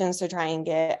discussions to try and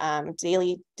get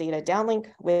daily data downlink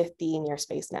with the Near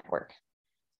Space Network,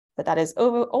 but that is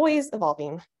always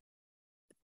evolving.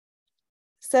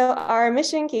 So our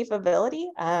mission capability,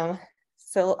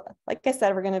 so like I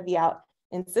said, we're going to be out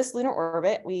in cislunar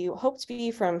orbit. We hope to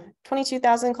be from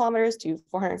 22,000 kilometers to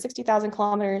 460,000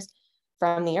 kilometers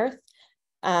from the Earth.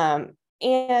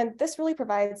 And this really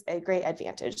provides a great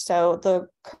advantage. So the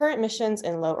current missions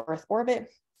in low Earth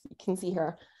orbit, you can see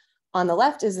here on the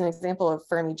left is an example of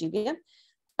Fermi GBM.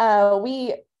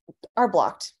 We are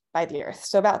blocked by the Earth.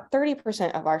 So about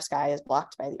 30% of our sky is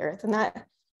blocked by the Earth, and that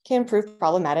can prove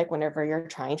problematic whenever you're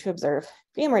trying to observe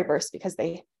gamma ray bursts because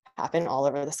they happen all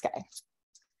over the sky.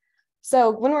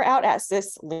 So when we're out at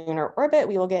cislunar orbit,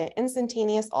 we will get an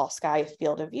instantaneous all sky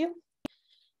field of view.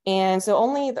 And so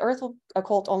only the Earth will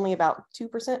occult only about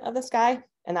 2% of the sky,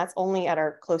 and that's only at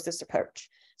our closest approach.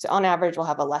 So on average, we'll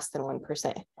have a less than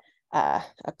 1%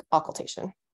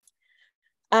 occultation.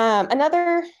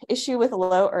 Another issue with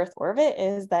low Earth orbit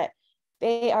is that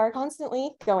they are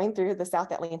constantly going through the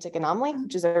South Atlantic anomaly,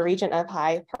 which is a region of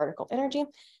high particle energy.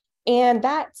 And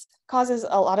that causes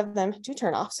a lot of them to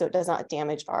turn off so it does not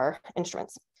damage our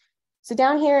instruments. So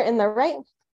down here in the right,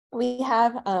 we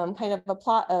have kind of a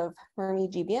plot of Fermi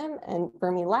GBM and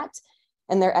Fermi LAT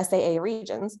and their SAA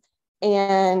regions.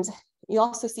 And you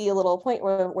also see a little point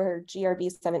where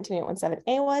GRB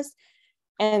 17817A was.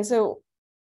 And so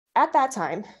at that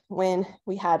time, when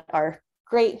we had our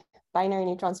great binary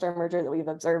neutron star merger that we've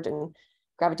observed in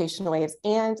gravitational waves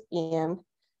and EM,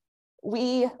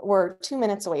 we were 2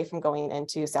 minutes away from going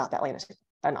into South Atlantic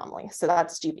anomaly. So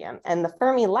that's GBM. And the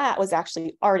Fermi LAT was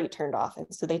actually already turned off, and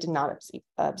so they did not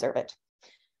observe it.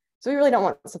 So we really don't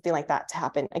want something like that to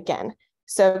happen again.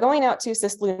 So going out to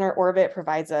cislunar orbit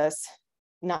provides us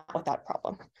not without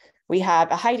problem. We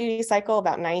have a high duty cycle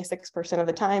about 96% of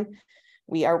the time.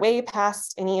 We are way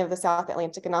past any of the South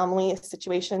Atlantic anomaly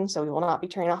situation, so we will not be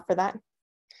turning off for that.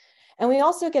 And we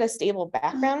also get a stable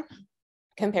background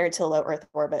compared to low Earth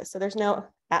orbit. So there's no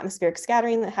atmospheric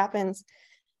scattering that happens,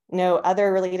 no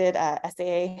other related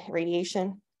SAA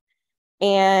radiation.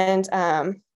 And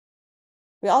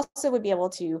we also would be able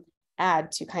to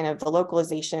add to kind of the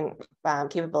localization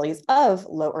capabilities of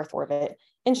low Earth orbit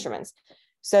instruments.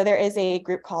 So there is a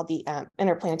group called the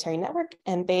Interplanetary Network,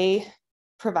 and they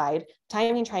provide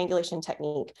timing triangulation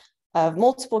technique of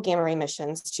multiple gamma ray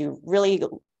missions to really,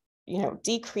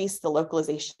 decrease the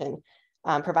localization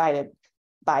provided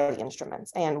by the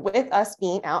instruments. And with us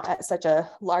being out at such a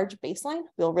large baseline,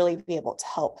 we'll really be able to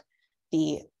help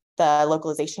the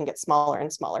localization get smaller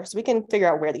and smaller, so we can figure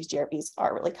out where these GRBs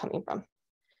are really coming from.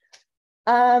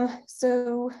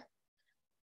 So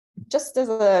just as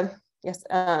a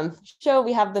show,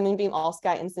 we have the MoonBEAM all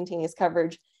sky instantaneous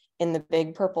coverage in the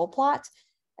big purple plot,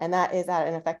 and that is at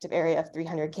an effective area of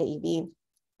 300 keV,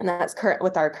 and that's current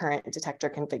with our current detector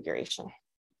configuration.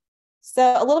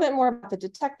 So a little bit more about the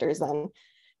detectors then.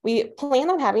 We plan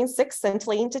on having 6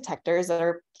 scintillating detectors that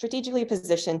are strategically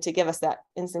positioned to give us that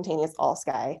instantaneous all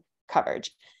sky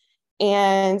coverage.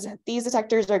 And these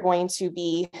detectors are going to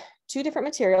be 2 different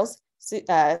materials,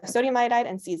 sodium iodide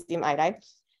and cesium iodide.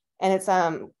 And it's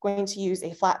going to use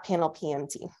a flat panel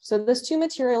PMT. So this 2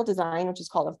 material design, which is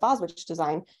called a Foswich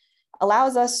design,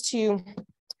 allows us to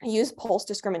use pulse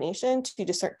discrimination to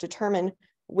determine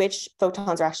which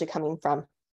photons are actually coming from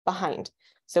behind.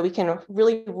 So we can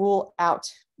really rule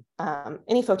out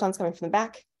any photons coming from the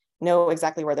back, know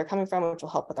exactly where they're coming from, which will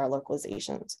help with our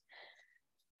localizations.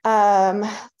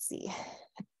 Let's see.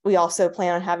 We also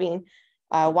plan on having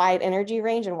a wide energy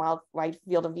range and wide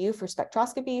field of view for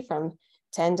spectroscopy from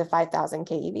 10 to 5,000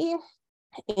 keV,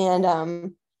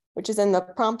 and which is in the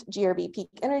prompt GRB peak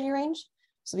energy range.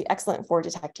 So be excellent for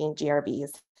detecting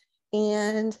GRBs.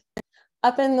 And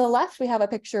up in the left, we have a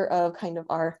picture of kind of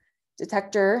our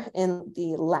detector in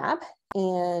the lab.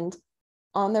 And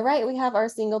on the right, we have our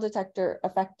single detector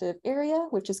effective area,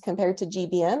 which is compared to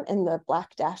GBM in the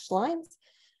black dashed lines.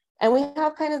 And we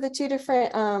have kind of the 2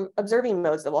 different observing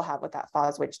modes that we'll have with that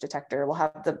Foswich detector. We'll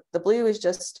have the blue is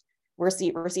just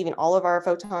receiving all of our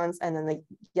photons, and then the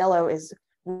yellow is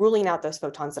ruling out those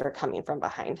photons that are coming from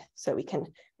behind. So we can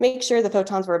make sure the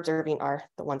photons we're observing are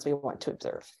the ones we want to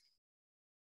observe.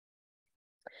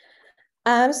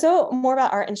 So more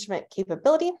about our instrument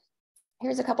capability.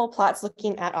 Here's a couple plots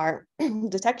looking at our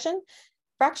detection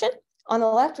fraction. On the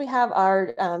left, we have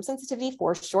our sensitivity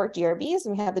for short GRBs,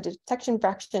 and we have the detection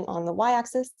fraction on the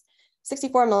y-axis,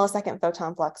 64 millisecond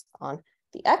photon flux on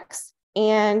the x.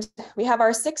 And we have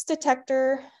our 6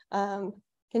 detector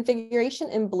configuration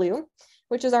in blue,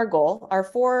 which is our goal. Our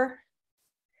four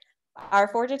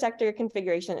detector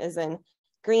configuration is in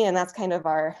green, and that's kind of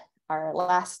our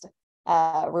last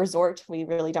resort. We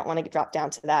really don't want to drop down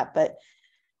to that, but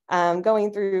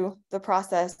going through the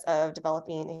process of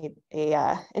developing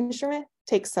a instrument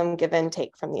takes some give and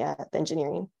take from the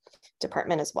engineering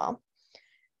department as well.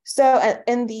 So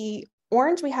in the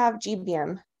orange, we have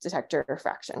GBM detector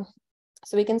fraction.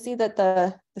 So we can see that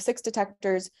the 6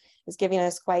 detectors is giving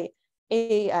us quite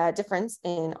a difference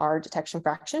in our detection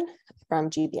fraction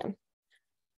from GBM.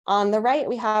 On the right,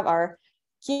 we have our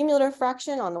cumulative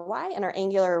fraction on the y and our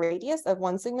angular radius of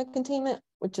 1 sigma containment,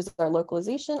 which is our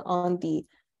localization on the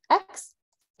x.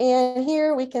 And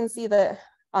here we can see that,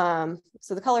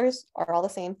 so the colors are all the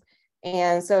same.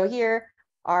 And so here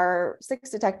our 6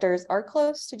 detectors are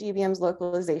close to GBM's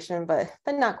localization, but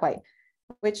not quite,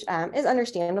 which is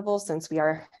understandable since we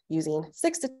are using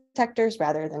 6 detectors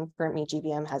rather than Fermi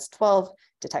GBM has 12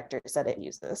 detectors that it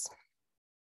uses.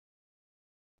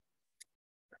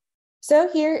 So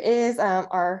here is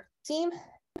our team,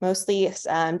 mostly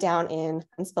down in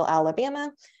Huntsville,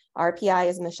 Alabama. Our PI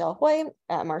is Michelle Hoy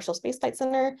at Marshall Space Flight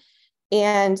Center.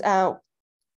 And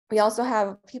we also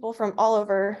have people from all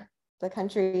over the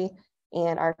country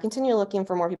and are continually looking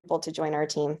for more people to join our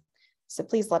team. So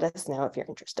please let us know if you're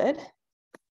interested.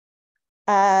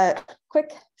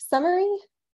 Quick summary.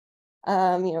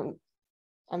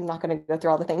 I'm not going to go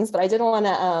through all the things, but I did want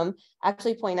to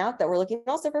actually point out that we're looking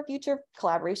also for future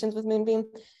collaborations with MoonBEAM.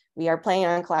 We are planning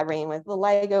on collaborating with the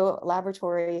LIGO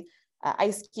Laboratory,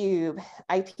 IceCube,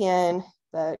 IPN,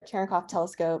 the Cherenkov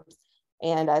Telescope,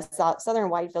 and Southern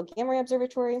Widefield Gamma Ray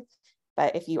Observatory.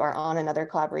 But if you are on another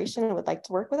collaboration and would like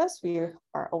to work with us, we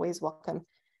are always welcome.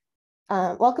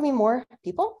 Welcoming more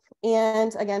people.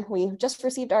 And again, we just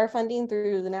received our funding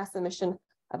through the NASA Mission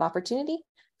of Opportunity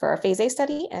for our Phase A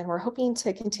study, and we're hoping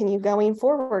to continue going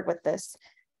forward with this,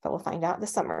 but we'll find out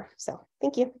this summer. So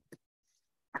thank you.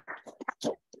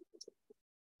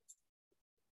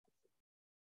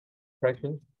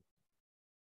 Question?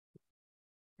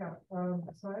 Yeah, so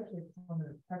actually on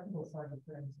the technical side of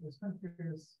things, I was kind of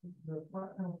curious, the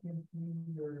flat panel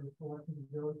PMT you're selecting to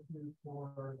go to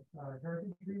for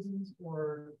heritage reasons,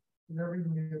 or is there a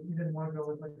reason you didn't want to go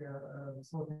with like a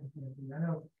silicon PMT? I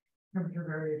know temperature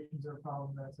variations are a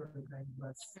problem, that sort of thing,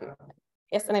 but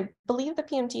yes, and I believe the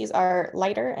PMTs are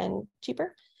lighter and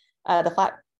cheaper, the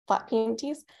flat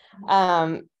PMTs.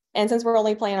 And since we're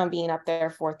only planning on being up there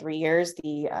for 3 years,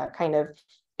 the kind of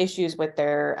issues with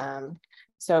their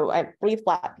so I believe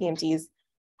flat PMTs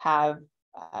have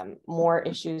more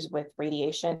issues with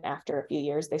radiation after a few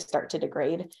years. They start to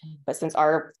degrade, but since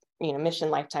our mission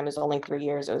lifetime is only 3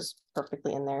 years, it was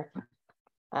perfectly in there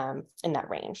in that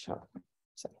range. So,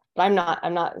 but I'm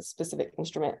not a specific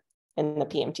instrument in the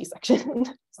PMT section.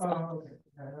 So. Oh, okay.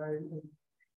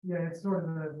 Yeah, it's sort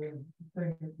of the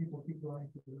thing that people keep going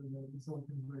to the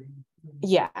silicon version.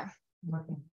 Yeah.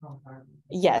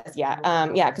 Yes, yeah,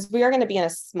 yeah, because we are going to be in a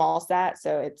small sat,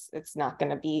 so it's not going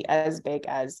to be as big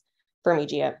as Fermi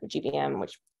GBM,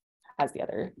 which has the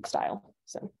other style.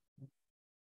 So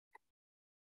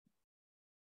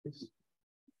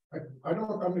I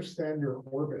don't understand your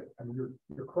orbit. I mean,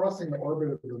 you're crossing the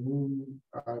orbit of the moon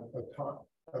at a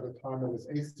time that is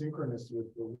asynchronous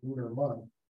with the lunar month,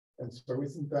 and so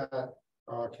isn't that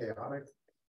chaotic?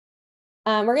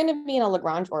 We're going to be in a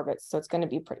Lagrange orbit, so it's going to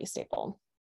be pretty stable.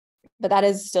 But that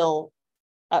is still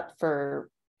up for,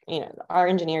 our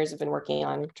engineers have been working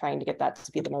on trying to get that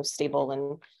to be the most stable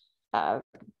and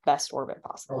best orbit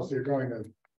possible. Oh, so you're going to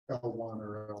L1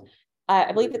 or L?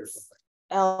 I believe it's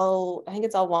I think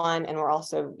it's L1, and we're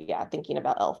also, thinking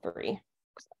about L3.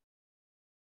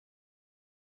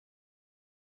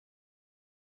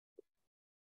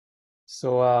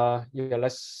 So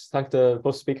let's thank the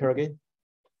both speaker again.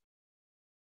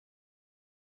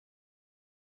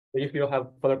 If you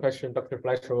have further questions, Dr.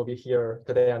 Fletcher will be here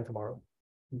today and tomorrow.